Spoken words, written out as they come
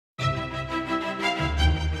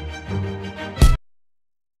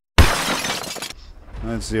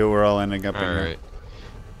Let's see what we're all ending up in here.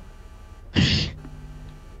 Alright.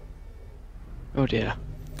 Oh dear.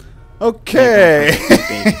 Okay.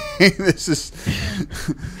 This is...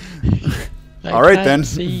 Alright then.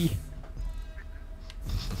 See.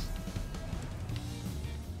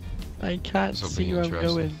 I can't This'll see be where I'm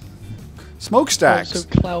interesting. going. Smokestacks. It's so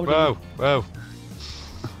cloudy. Whoa, whoa.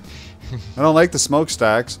 I don't like the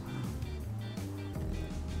smokestacks.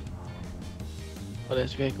 Oh,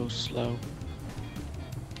 this vehicle's slow.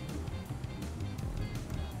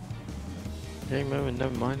 Okay, moment,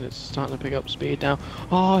 never mind. It's starting to pick up speed now.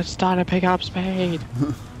 Oh, it's starting to pick up speed.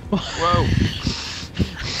 Whoa.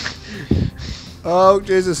 Oh,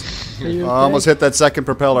 Jesus. Are you I okay? almost hit that second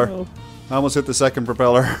propeller. Oh. I almost hit the second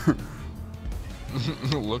propeller.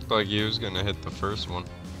 Looked like he was gonna hit the first one.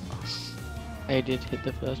 I did hit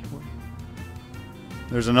the first one.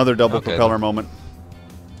 There's another double Okay, propeller then. moment.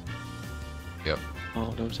 Yep.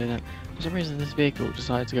 Oh, don't say that. For some reason, this vehicle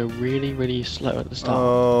decided to go really, really slow at the start.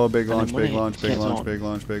 Oh, big And launch, then when big it launch, big gets launch, on- big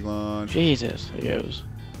launch, big launch. Jesus, it goes.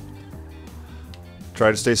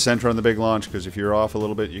 Try to stay center on the big launch, because if you're off a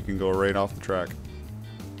little bit, you can go right off the track.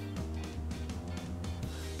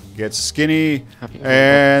 Gets skinny,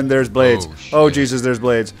 and there's blades. Oh, Oh, shit. Jesus, there's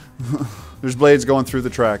blades. There's blades going through the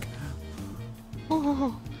track.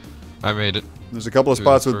 I made it. There's a couple of Through the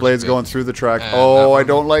spots with first blades bit. going through the track. And Oh, that I one.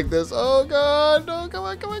 don't like this. Oh, God. No, come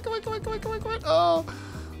on, come on, come on, come on, come on, come on, come on. Oh,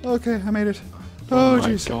 okay, I made it. Oh, my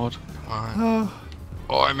jeez. god. Come on. Oh,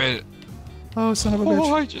 Oh, I made it. oh, son of a Oh,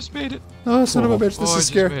 bitch. I just made it. Oh, son of a bitch. This Oh, I is just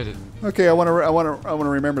scary. made it. Okay, I want to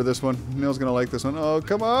remember this one. Neil's gonna like this one. Oh,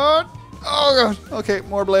 come on. Oh, God. Okay,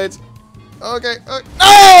 more blades. Okay.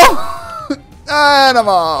 No! And I'm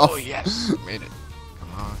off. Oh, yes. Made it. Come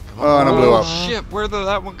on, come on. Oh, and I blew up. Shit, where did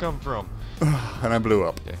that one come from? And I blew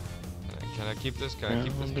up. Okay. Can I keep this? Can I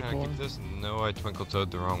keep this? Round the Can I keep corner. this? No, I twinkle toed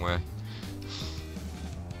the wrong way.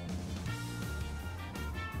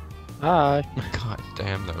 Hi. God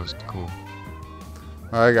damn, that was cool.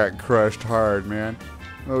 I got crushed hard, man.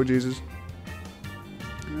 Oh, Jesus.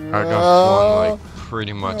 I got swung like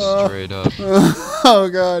pretty much straight up. Oh,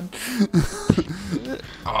 God.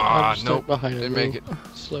 Ah, I'm stuck nope. behind a Didn't make it.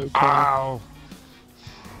 Slow car. Ow.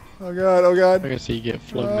 Oh, God. Oh, I God. can see you get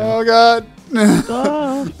flown Oh, God. now.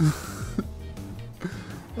 Ah.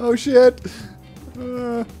 Oh, shit.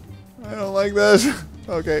 I don't like this.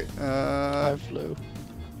 Okay. I flew.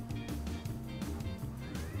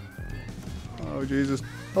 Oh, Jesus.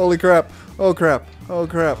 Holy crap. Oh, crap. Oh,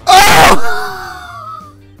 crap.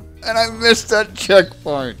 Oh! And I missed that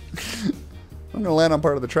checkpoint. I'm going to land on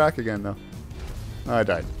part of the track again, though. Oh, I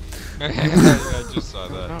died. I just saw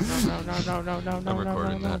No, that. no, no, no, no, no, no, I'm no, no,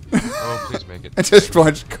 recording no. that. Oh, please make it. I just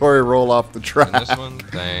watched Corey roll off the track. And this one,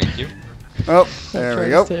 thank you. Oh, there we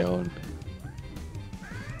go. Stay on.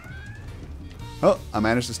 Oh, I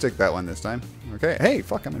managed to stick that one this time. Okay. Hey,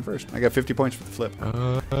 fuck, I'm in first. I got 50 points for the flip.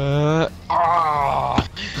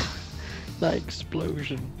 That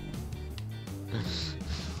explosion.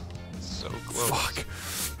 So close. Fuck.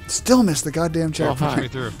 Still missed the goddamn hi. checkpoint. Push me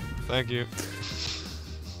through. Thank you.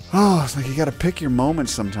 Oh, it's like you gotta pick your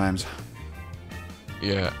moments sometimes.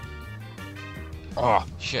 Yeah. Oh,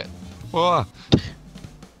 shit. Whoa.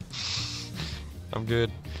 I'm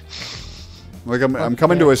good. Like I'm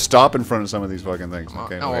coming to a stop in front of some of these fucking things. Come on.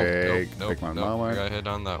 Okay, No, wait. nope, Pick my nope, I moment. got hit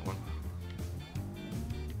on that one.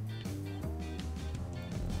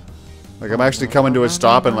 Like I'm actually coming to a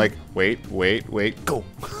stop and like, wait, go.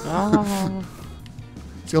 Ah.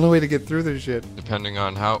 It's the only way to get through this shit. Depending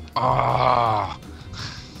on how. Ah.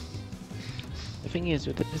 The thing is,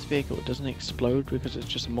 with this vehicle, it doesn't explode because it's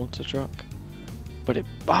just a monster truck. But it.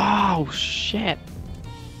 Oh, shit!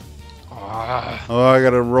 Ah. Oh, I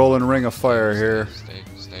got a rolling ring of fire here.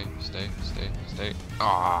 Stay.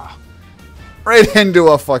 Ah. Right into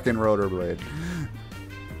a fucking rotor blade.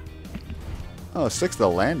 Oh, sticks the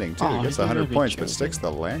landing too. Oh, Gets you 100 gotta be points, but joking. sticks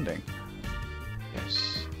the landing.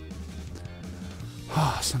 Yes.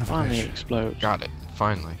 Oh, son of a Finally bitch. explodes. Got it.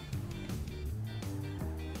 Finally.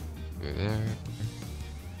 Through there.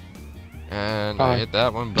 And I Hi. hit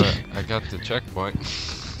that one, but I got the checkpoint.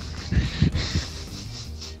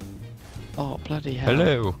 Oh, bloody hell.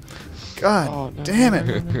 Hello. God Oh, no, damn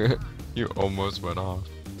no, it. no, no. You almost went off.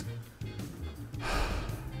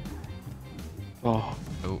 Oh,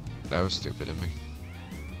 Oh, that was stupid of me.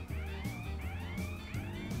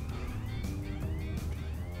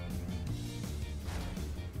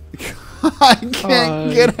 I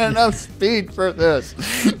can't get enough speed for this.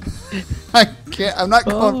 I can't. I'm not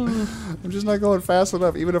going. oh. I'm just not going fast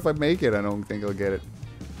enough. Even if I make it, I don't think I'll get it.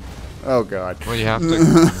 Oh God. Well, you have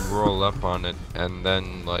to roll up on it, and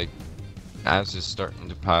then, like, as it's starting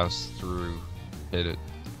to pass through Hit it.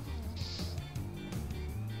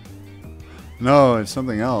 No, it's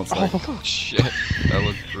something else. Like, Oh shit, that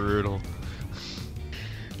looked brutal.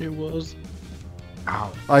 It was.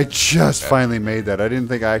 Ow. I just finally made that. I didn't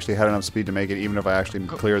think I actually had enough speed to make it, even if I actually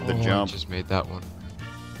cleared the Oh, jump. I just made that one.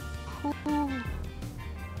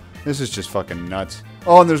 This is just fucking nuts.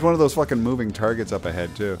 Oh, and there's one of those fucking moving targets up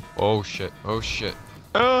ahead, too. Oh shit, oh shit.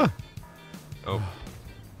 Ah! Oh.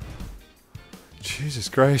 Jesus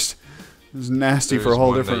Christ. This is nasty There's for a whole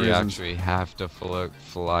one different that you reason. actually have to fly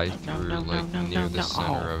through, like, near the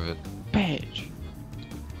center of it. Bitch.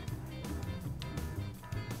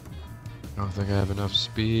 I don't think I have enough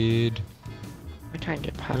speed. I can't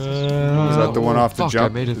get past Is this. that the one off the fuck, I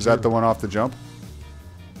jump? made it Is that the through. one off the jump?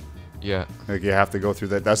 Yeah. Like you have to go through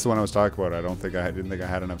that. That's the one I was talking about. I didn't think I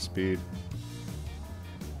had enough speed.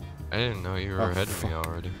 I didn't know you were Oh, ahead of me fuck.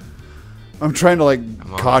 already. I'm trying to like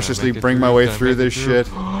Come on, cautiously can I make it bring my through? way Can I through make it this through? shit.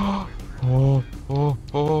 Oh,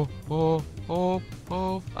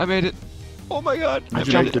 I made it. Oh my god. Did I you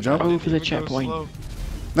made make it. the jump? I didn't Over the even go checkpoint. slow.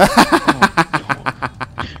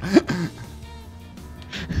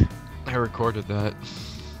 I recorded that.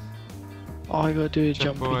 All I gotta do is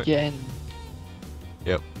jump Checkpoint. again.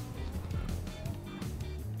 Yep.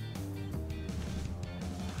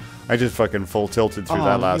 I just fucking full tilted through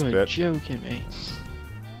that last you're bit. joking me.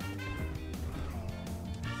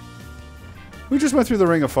 We just went through the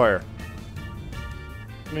ring of fire.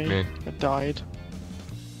 Me. I died.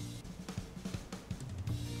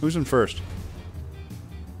 Who's in first?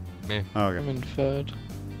 Me. Oh, I'm okay. in third.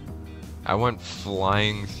 I went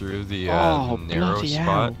flying through the Oh, narrow bloody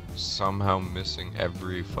spot, hell. somehow missing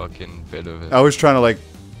every fucking bit of it. I was trying to like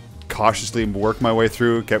cautiously work my way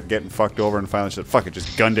through, kept getting fucked over, and finally said, "Fuck it,"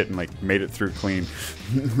 just gunned it and like made it through clean.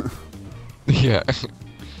 Yeah.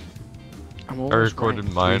 I'm I almost recorded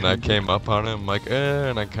ranked mine. I 300. came up on it. I'm like,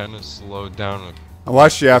 and I kind of slowed down. I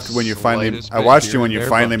watched you after when you finally. Slightest I bit watched here you when and you there,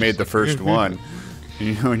 finally but I'm made just the like, first one.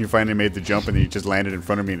 You know, when you finally made the jump and you just landed in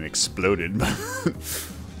front of me and exploded.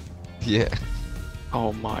 Yeah.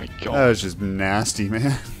 Oh my That god. was just nasty,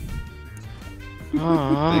 man. Thank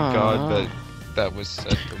God that was set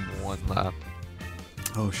to one lap.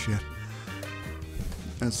 Oh shit.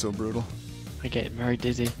 That's so brutal. I get very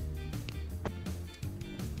dizzy.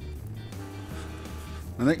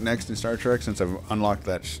 I think next in Star Trek, since I've unlocked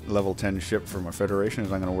that level 10 ship for my Federation,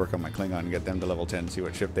 is I'm going to work on my Klingon and get them to level 10 and see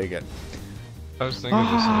what ship they get. I was thinking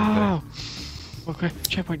the same Okay,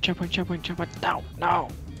 checkpoint. No, no.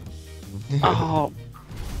 thing. Oh,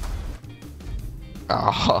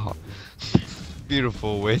 Oh.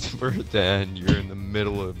 Beautiful. Wait for it to end. You're in the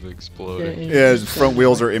middle of exploding. Yeah, his front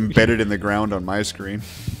wheels are embedded in the ground on my screen.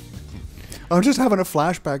 I'm just having a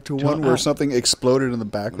flashback to one where something exploded in the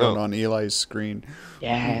background on Eli's screen.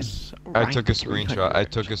 Yes. I took a rank screenshot. I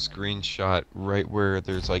 300. took a screenshot right where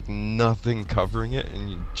there's like nothing covering it, and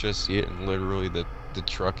you just see it, and literally the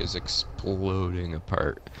truck is exploding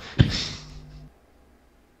apart.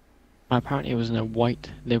 Apparently it was in a white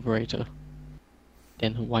Liberator.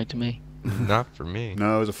 Didn't look white to me. Not for me.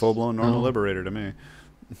 No, it was a full-blown normal No. Liberator to me.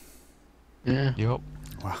 Yeah. Yep.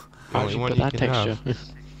 Wow. The How'd only you one put you that can have. texture?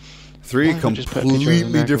 Three Why don't we just put a picture of an completely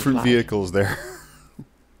American different flag? vehicles there.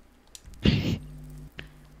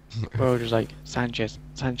 Bro, just like Sanchez.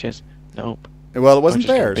 Nope. Well, it Or wasn't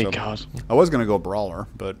just get there. Big So cars. I was going to go Brawler,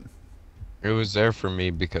 but It was there for me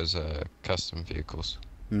because custom vehicles.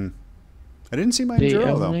 I didn't see my The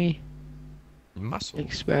Enduro, though. only Muscle.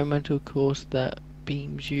 experimental course that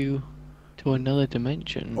beams you to another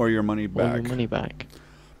dimension Or your money or back. your money back.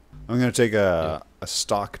 I'm going to take a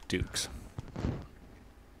stock Dukes.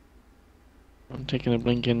 I'm taking a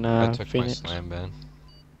blinking I took Phoenix. my slam ban.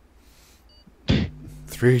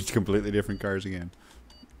 Three completely different cars again.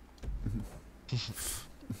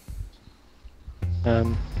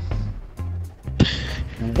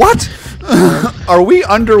 What? Are we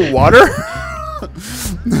underwater?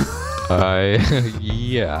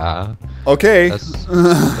 Yeah. Okay. That's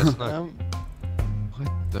not.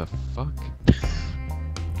 What the fuck?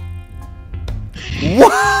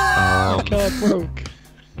 What? car broke.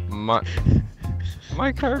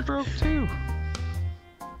 My car broke too.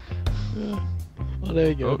 Oh, there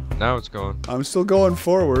you go. Oh, now it's going. I'm still going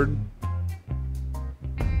forward.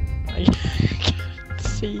 I can't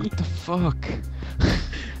see. What the fuck?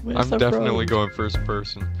 Where's I'm the definitely road? going first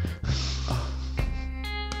person.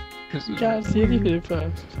 You can't see anything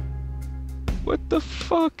first. What the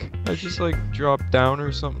fuck? I just like dropped down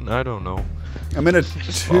or something. I don't know. I'm in a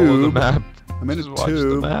Just follow the tube. map. I'm in Just a watch the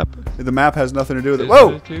tube. map. The map has nothing to do with it. Is Whoa!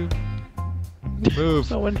 it a tube? Move.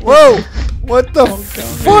 Someone hit Whoa! me. What the Oh,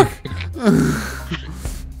 fuck?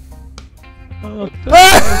 Oh,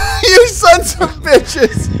 You son sons of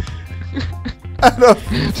bitches! Out of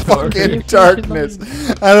fucking darkness.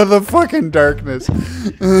 Out of the fucking darkness.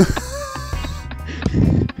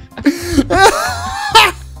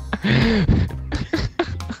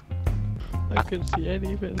 I couldn't see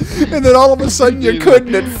anything. And then all of a sudden you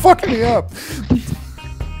couldn't. It fucked me up.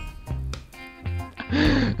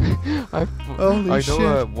 Holy I shit.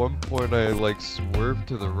 know at one point I like swerved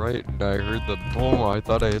to the right and I heard the boom. I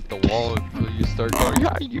thought I hit the wall until you start going,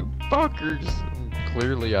 "Yeah, you fuckers!" And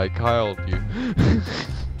clearly I Kyled you.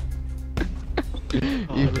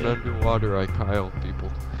 Even underwater I Kyled people.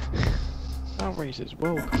 That race is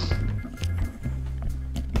well.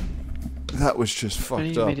 That was just And fucked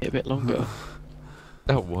you up. made it a bit longer.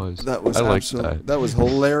 That was. That was I liked absolute. that. That was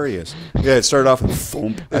hilarious. Yeah, it started off with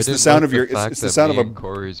thump. It's the sound of your. It's the sound of a.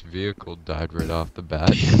 Corey's vehicle died right off the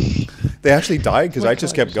bat. They actually died because I Like,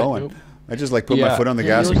 just I kept just said, going. nope. I just like put my Yeah. foot on the Yeah,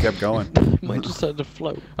 gas and you're- kept going. Mine just started to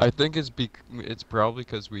float. I think it's probably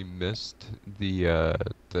because we missed the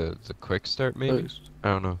quick start maybe. Boost. I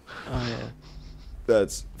don't know. Oh yeah.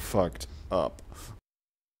 That's fucked up.